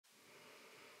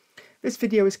This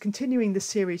video is continuing the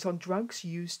series on drugs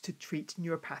used to treat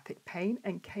neuropathic pain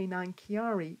and canine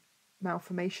Chiari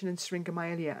malformation and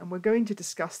syringomyelia, and we're going to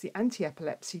discuss the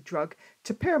anti-epilepsy drug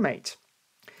Topiramate.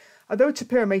 Although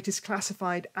Topiramate is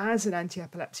classified as an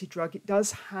anti-epilepsy drug, it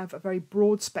does have a very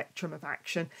broad spectrum of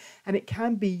action, and it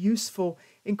can be useful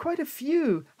in quite a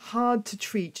few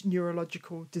hard-to-treat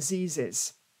neurological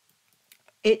diseases.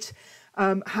 It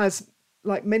has,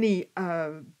 like many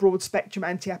broad-spectrum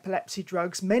anti-epilepsy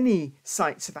drugs, many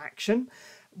sites of action.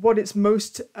 What it's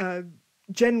most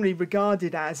generally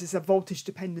regarded as is a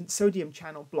voltage-dependent sodium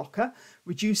channel blocker,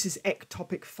 reduces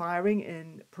ectopic firing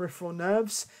in peripheral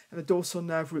nerves and the dorsal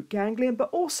nerve root ganglion, but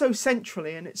also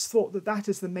centrally, and it's thought that that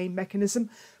is the main mechanism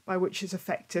by which it's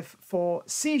effective for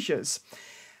seizures.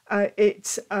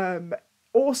 It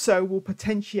also will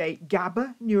potentiate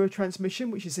GABA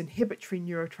neurotransmission, which is inhibitory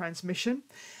neurotransmission,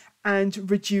 and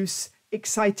reduce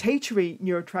excitatory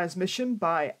neurotransmission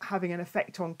by having an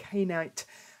effect on kainate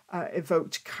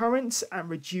evoked currents and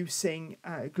reducing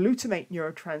glutamate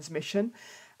neurotransmission,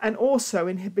 and also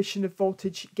inhibition of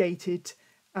voltage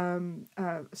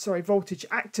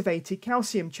activated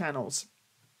calcium channels.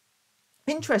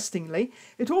 Interestingly,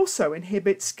 it also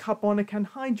inhibits carbonic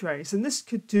anhydrase, and this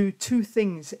could do two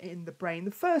things in the brain.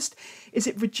 The first is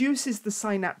it reduces the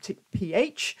synaptic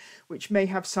pH, which may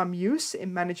have some use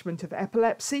in management of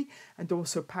epilepsy and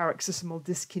also paroxysmal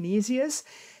dyskinesias.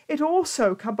 It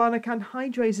also, carbonic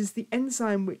anhydrase is the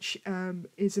enzyme which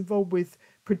is involved with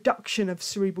production of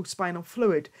cerebral spinal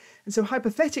fluid. And so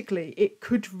hypothetically, it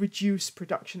could reduce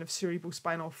production of cerebral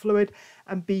spinal fluid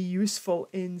and be useful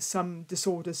in some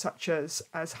disorders such as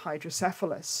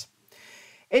hydrocephalus.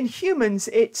 In humans,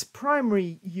 its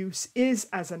primary use is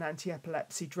as an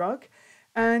anti-epilepsy drug,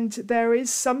 and there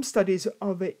is some studies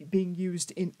of it being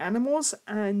used in animals,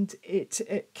 and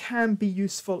it can be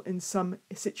useful in some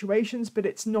situations, but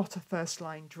it's not a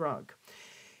first-line drug.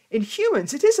 In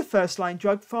humans, it is a first-line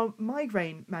drug for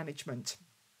migraine management,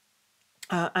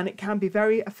 and it can be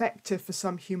very effective for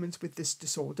some humans with this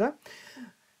disorder.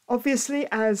 Obviously,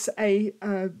 as a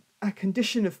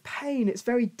condition of pain, it's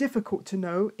very difficult to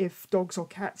know if dogs or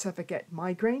cats ever get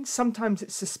migraines. Sometimes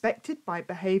it's suspected by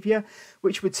behavior,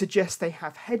 which would suggest they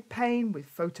have head pain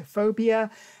with photophobia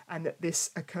and that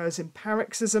this occurs in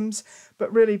paroxysms,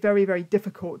 but really very, very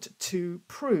difficult to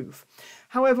prove.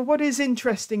 However, what is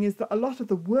interesting is that a lot of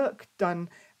the work done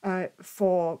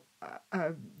for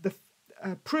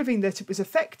proving that it was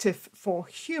effective for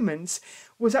humans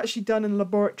was actually done in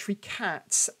laboratory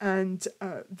cats, and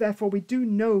therefore we do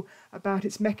know about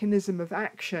its mechanism of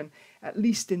action, at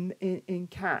least in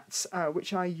cats,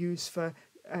 which I use for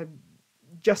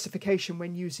justification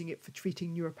when using it for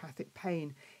treating neuropathic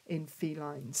pain in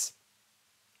felines.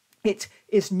 It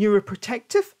is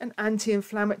neuroprotective and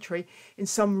anti-inflammatory in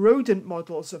some rodent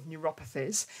models of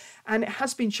neuropathies, and it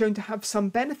has been shown to have some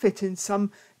benefit in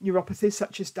some neuropathies,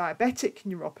 such as diabetic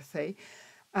neuropathy,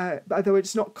 although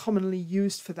it's not commonly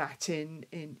used for that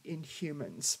in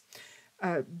humans.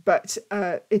 But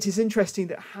it is interesting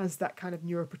that it has that kind of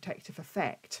neuroprotective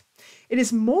effect. It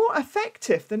is more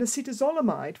effective than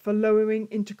acetazolamide for lowering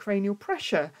intracranial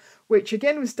pressure, which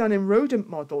again was done in rodent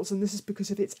models, and this is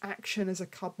because of its action as a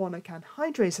carbonic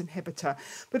anhydrase inhibitor.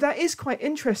 But that is quite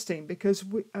interesting because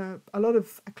a lot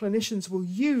of clinicians will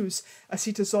use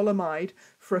acetazolamide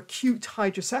for acute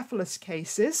hydrocephalus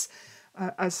cases,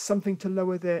 as something to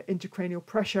lower the intracranial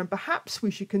pressure, and perhaps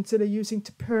we should consider using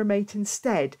Topiramate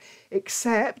instead,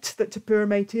 except that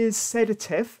Topiramate is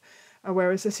sedative,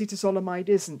 whereas acetazolamide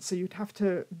isn't, so you'd have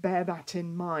to bear that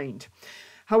in mind.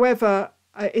 However,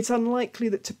 it's unlikely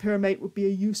that Topiramate would be a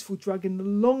useful drug in the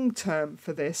long term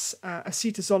for this.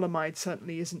 Acetazolamide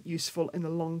certainly isn't useful in the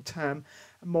long term,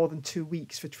 more than 2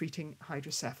 weeks for treating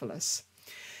hydrocephalus.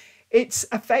 It's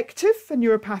effective for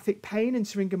neuropathic pain and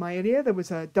syringomyelia. There was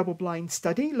a double-blind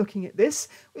study looking at this.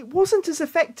 It wasn't as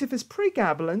effective as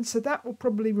pregabalin, so that will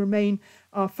probably remain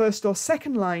our first or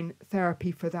second line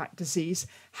therapy for that disease.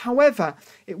 However,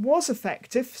 it was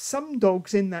effective. Some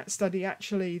dogs in that study,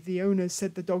 actually, the owners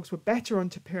said the dogs were better on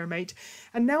Topiramate,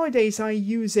 and nowadays I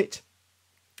use it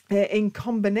in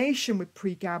combination with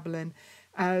pregabalin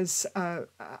as a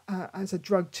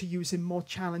drug to use in more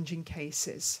challenging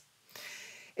cases.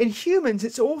 In humans,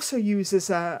 it's also used as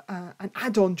an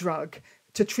add-on drug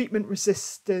to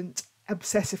treatment-resistant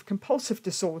obsessive compulsive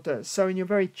disorders. So in your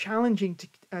very challenging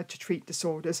to treat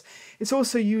disorders, it's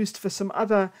also used for some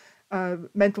other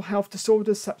mental health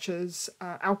disorders such as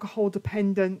alcohol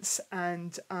dependence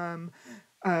and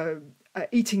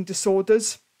eating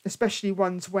disorders, especially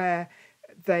ones where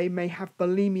they may have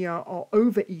bulimia or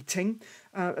overeating,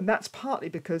 and that's partly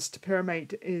because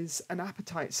Topiramate is an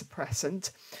appetite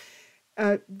suppressant.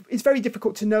 It's very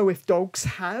difficult to know if dogs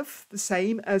have the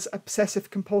same as obsessive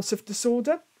compulsive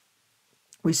disorder.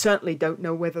 We certainly don't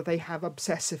know whether they have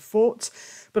obsessive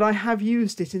thoughts, but I have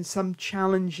used it in some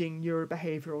challenging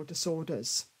neurobehavioral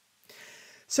disorders.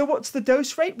 So what's the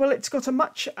dose rate? Well, it's got a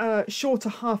much shorter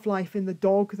half-life in the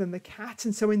dog than the cat.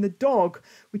 And so in the dog,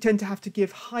 we tend to have to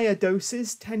give higher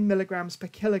doses, 10 milligrams per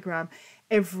kilogram,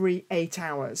 every 8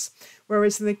 hours.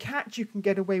 Whereas in the cat, you can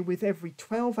get away with every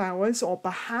 12 hours, or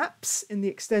perhaps in the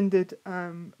extended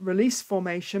release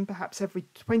formation, perhaps every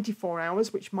 24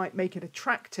 hours, which might make it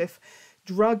attractive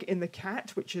drug in the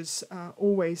cat, which is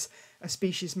always a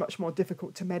species much more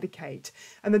difficult to medicate.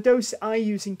 And the dose I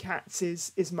use in cats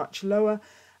is much lower,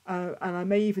 and I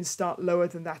may even start lower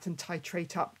than that and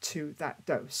titrate up to that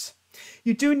dose.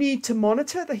 You do need to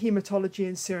monitor the hematology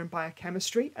and serum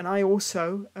biochemistry, and I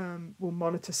also will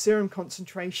monitor serum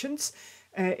concentrations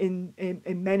in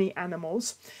many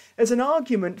animals. There's an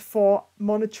argument for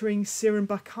monitoring serum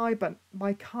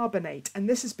bicarbonate, and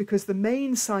this is because the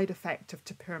main side effect of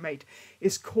topiramate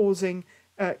is causing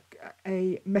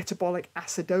a metabolic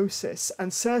acidosis.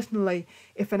 And certainly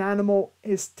if an animal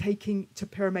is taking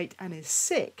topiramate and is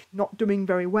sick, not doing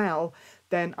very well,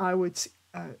 then I would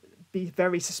be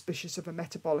very suspicious of a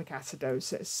metabolic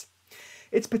acidosis.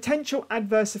 Its potential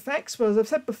adverse effects, well, as I've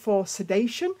said before,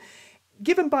 sedation.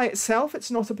 Given by itself,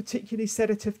 it's not a particularly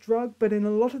sedative drug, but in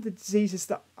a lot of the diseases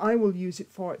that I will use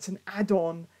it for, it's an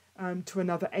add-on to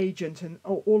another agent, and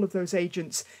all of those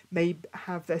agents may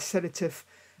have their sedative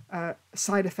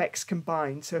side effects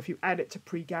combined. So if you add it to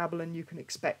pregabalin, you can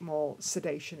expect more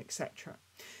sedation, etc.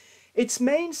 Its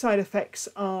main side effects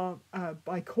are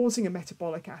by causing a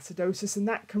metabolic acidosis, and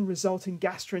that can result in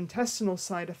gastrointestinal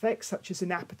side effects such as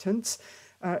inappetence,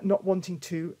 not wanting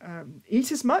to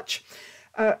eat as much.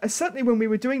 Certainly when we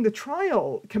were doing the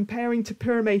trial comparing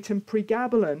topiramate and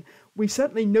pregabalin, we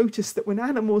certainly noticed that when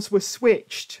animals were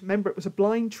switched, remember it was a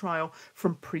blind trial,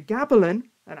 from pregabalin,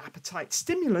 an appetite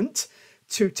stimulant,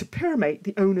 to topiramate,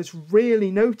 the owners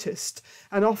really noticed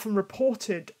and often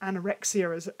reported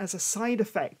anorexia as a side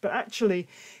effect. But actually,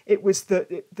 it was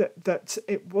that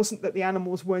it wasn't that the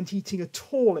animals weren't eating at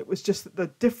all. It was just that the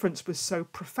difference was so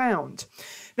profound.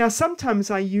 Now, sometimes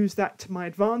I use that to my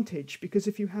advantage, because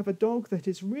if you have a dog that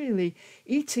is really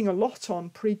eating a lot on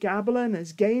pregabalin,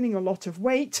 is gaining a lot of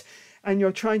weight, and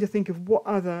you're trying to think of what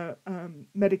other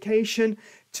medication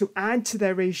to add to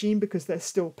their regime because they're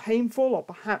still painful, or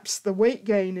perhaps the weight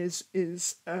gain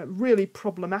is really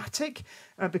problematic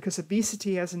because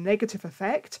obesity has a negative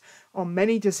effect on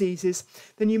many diseases,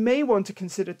 then you may want to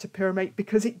consider topiramate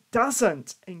because it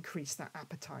doesn't increase that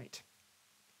appetite.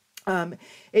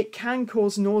 It can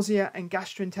cause nausea and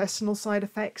gastrointestinal side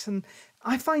effects, and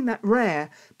I find that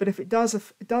rare, but if it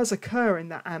does occur in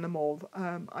that animal,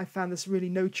 I found there's really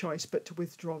no choice but to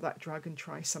withdraw that drug and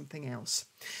try something else.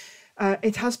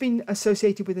 It has been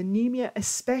associated with anemia,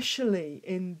 especially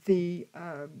in the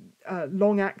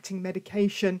long-acting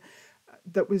medication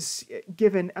that was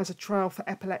given as a trial for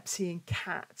epilepsy in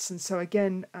cats. And so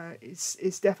again,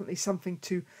 it's definitely something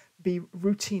to be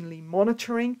routinely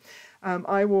monitoring.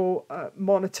 I will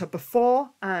monitor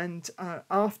before and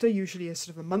after, usually a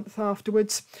sort of a month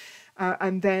afterwards,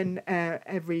 and then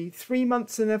every 3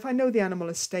 months. And if I know the animal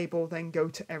is stable, then go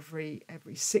to every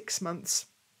 6 months.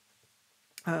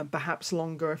 Perhaps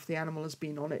longer if the animal has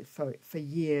been on it for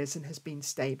years and has been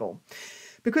stable.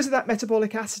 Because of that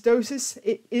metabolic acidosis,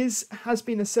 it has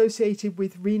been associated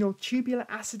with renal tubular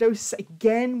acidosis,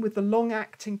 again with the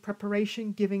long-acting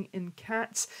preparation given in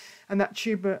cats, and that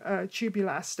tubular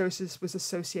acidosis was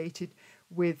associated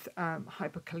with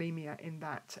hypokalemia in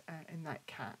that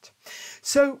cat.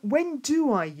 So when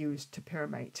do I use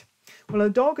topiramate? Well, a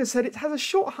dog, as I said, it has a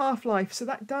short half-life, so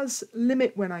that does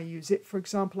limit when I use it. For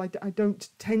example, I don't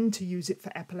tend to use it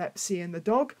for epilepsy in the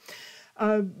dog.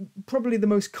 Probably the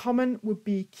most common would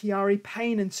be Chiari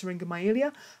pain and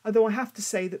syringomyelia, although I have to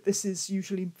say that this is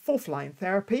usually fourth-line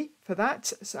therapy for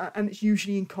that, and it's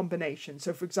usually in combination.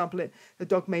 So, for example, the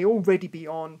dog may already be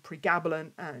on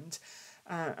pregabalin and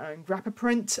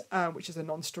grapaprint, which is a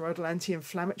non-steroidal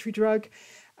anti-inflammatory drug,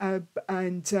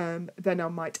 and then I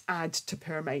might add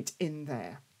topiramate in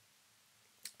there.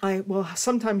 I will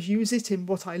sometimes use it in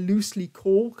what I loosely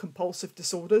call compulsive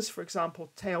disorders, for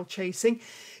example, tail chasing.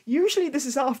 Usually this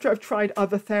is after I've tried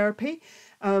other therapy,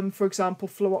 for example,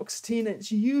 fluoxetine.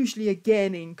 It's usually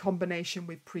again in combination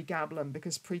with pregabalin,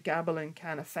 because pregabalin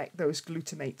can affect those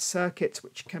glutamate circuits,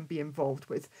 which can be involved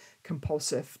with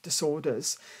compulsive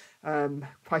disorders.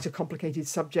 Quite a complicated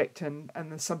subject, and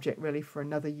the subject really for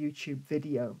another YouTube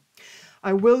video.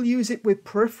 I will use it with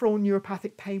peripheral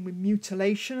neuropathic pain with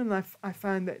mutilation, and I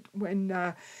found that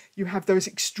when you have those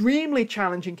extremely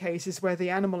challenging cases where the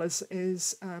animal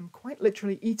is quite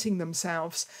literally eating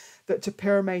themselves, that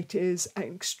topiramate is an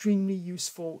extremely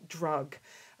useful drug.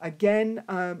 Again,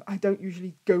 I don't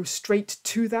usually go straight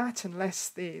to that unless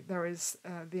the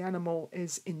animal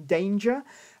is in danger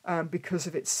because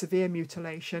of its severe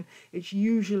mutilation. It's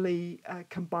usually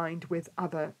combined with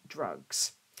other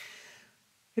drugs.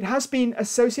 It has been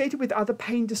associated with other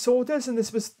pain disorders, and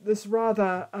this was this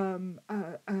rather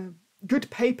good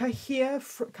paper here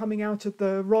coming out of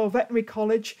the Royal Veterinary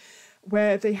College,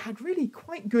 where they had really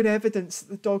quite good evidence that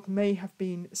the dog may have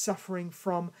been suffering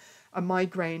from a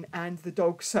migraine, and the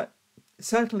dog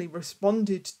certainly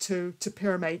responded to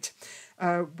topiramate,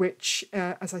 which,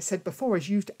 as I said before, is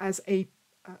used as a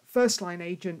first-line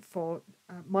agent for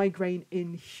migraine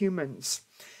in humans.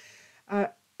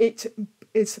 It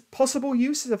is possible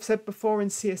use, as I've said before, in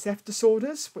CSF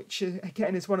disorders, which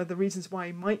again is one of the reasons why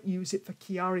I might use it for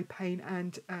Chiari pain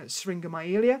and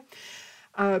syringomyelia.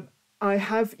 I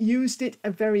have used it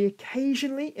very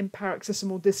occasionally in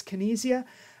paroxysmal dyskinesia,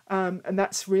 and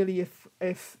that's really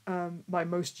if my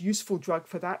most useful drug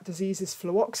for that disease is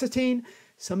fluoxetine,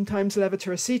 sometimes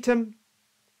levetiracetam,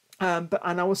 and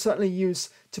I will certainly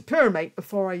use topiramate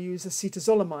before I use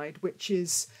acetazolamide, which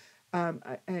is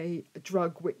a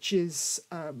drug which is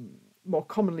more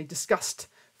commonly discussed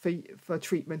for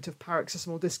treatment of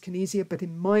paroxysmal dyskinesia, but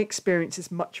in my experience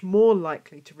is much more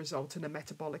likely to result in a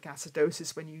metabolic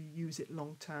acidosis when you use it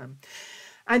long term.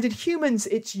 And in humans,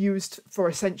 it's used for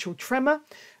essential tremor.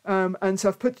 And so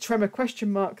I've put the tremor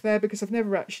question mark there because I've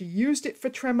never actually used it for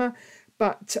tremor.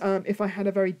 But if I had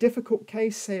a very difficult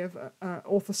case, say of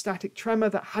orthostatic tremor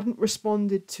that hadn't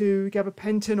responded to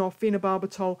gabapentin or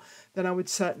phenobarbital, then I would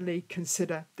certainly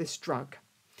consider this drug.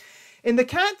 In the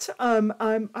cat, I'm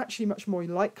actually much more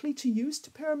likely to use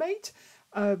topiramate.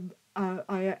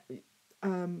 I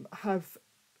have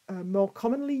more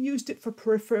commonly used it for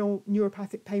peripheral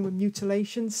neuropathic pain with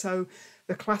mutilation. So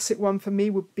the classic one for me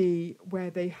would be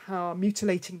where they are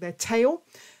mutilating their tail.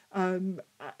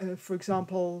 For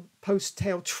example,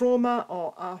 post-tail trauma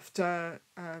or after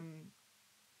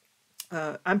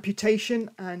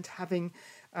amputation and having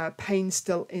pain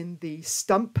still in the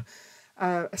stump.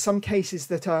 Some cases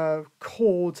that are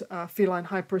called feline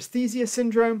hyperesthesia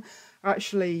syndrome are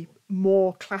actually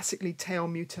more classically tail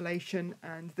mutilation,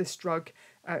 and this drug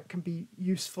can be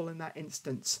useful in that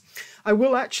instance. I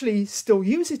will actually still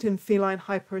use it in feline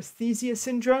hyperesthesia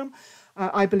syndrome.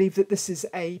 I believe that this is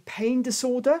a pain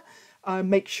disorder.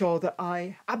 Make sure that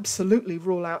I absolutely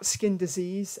rule out skin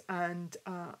disease and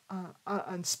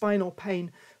spinal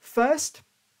pain first.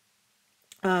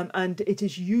 And it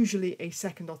is usually a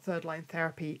second or third line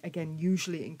therapy, again,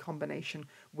 usually in combination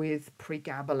with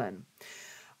pregabalin.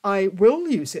 I will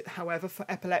use it, however, for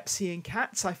epilepsy in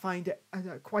cats. I find it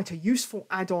quite a useful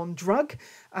add-on drug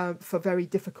for very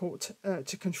difficult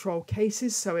to control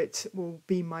cases. So it will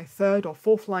be my third or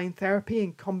fourth line therapy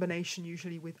in combination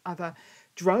usually with other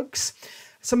drugs.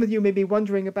 Some of you may be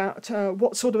wondering about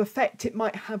what sort of effect it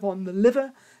might have on the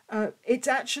liver. It's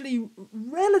actually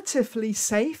relatively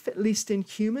safe, at least in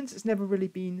humans. It's never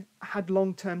really had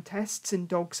long-term tests in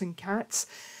dogs and cats.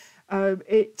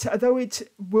 Though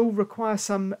it will require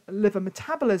some liver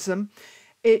metabolism,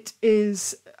 it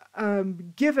is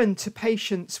given to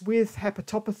patients with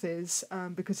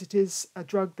hepatopathies because it is a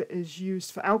drug that is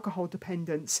used for alcohol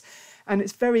dependence, and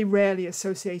it's very rarely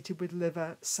associated with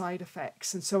liver side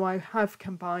effects. And so I have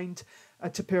combined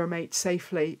topiramate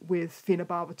safely with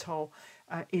phenobarbital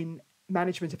in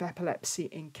management of epilepsy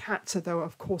in cats, although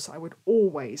of course I would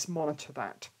always monitor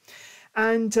that.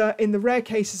 And in the rare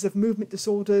cases of movement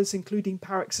disorders, including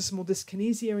paroxysmal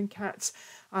dyskinesia in cats,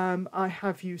 I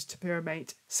have used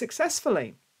topiramate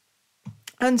successfully.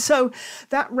 And so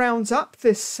that rounds up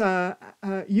this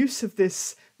use of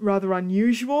this rather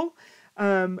unusual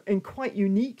and quite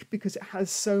unique, because it has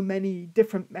so many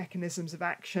different mechanisms of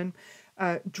action,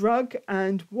 drug,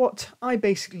 and what I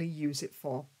basically use it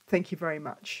for. Thank you very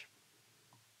much.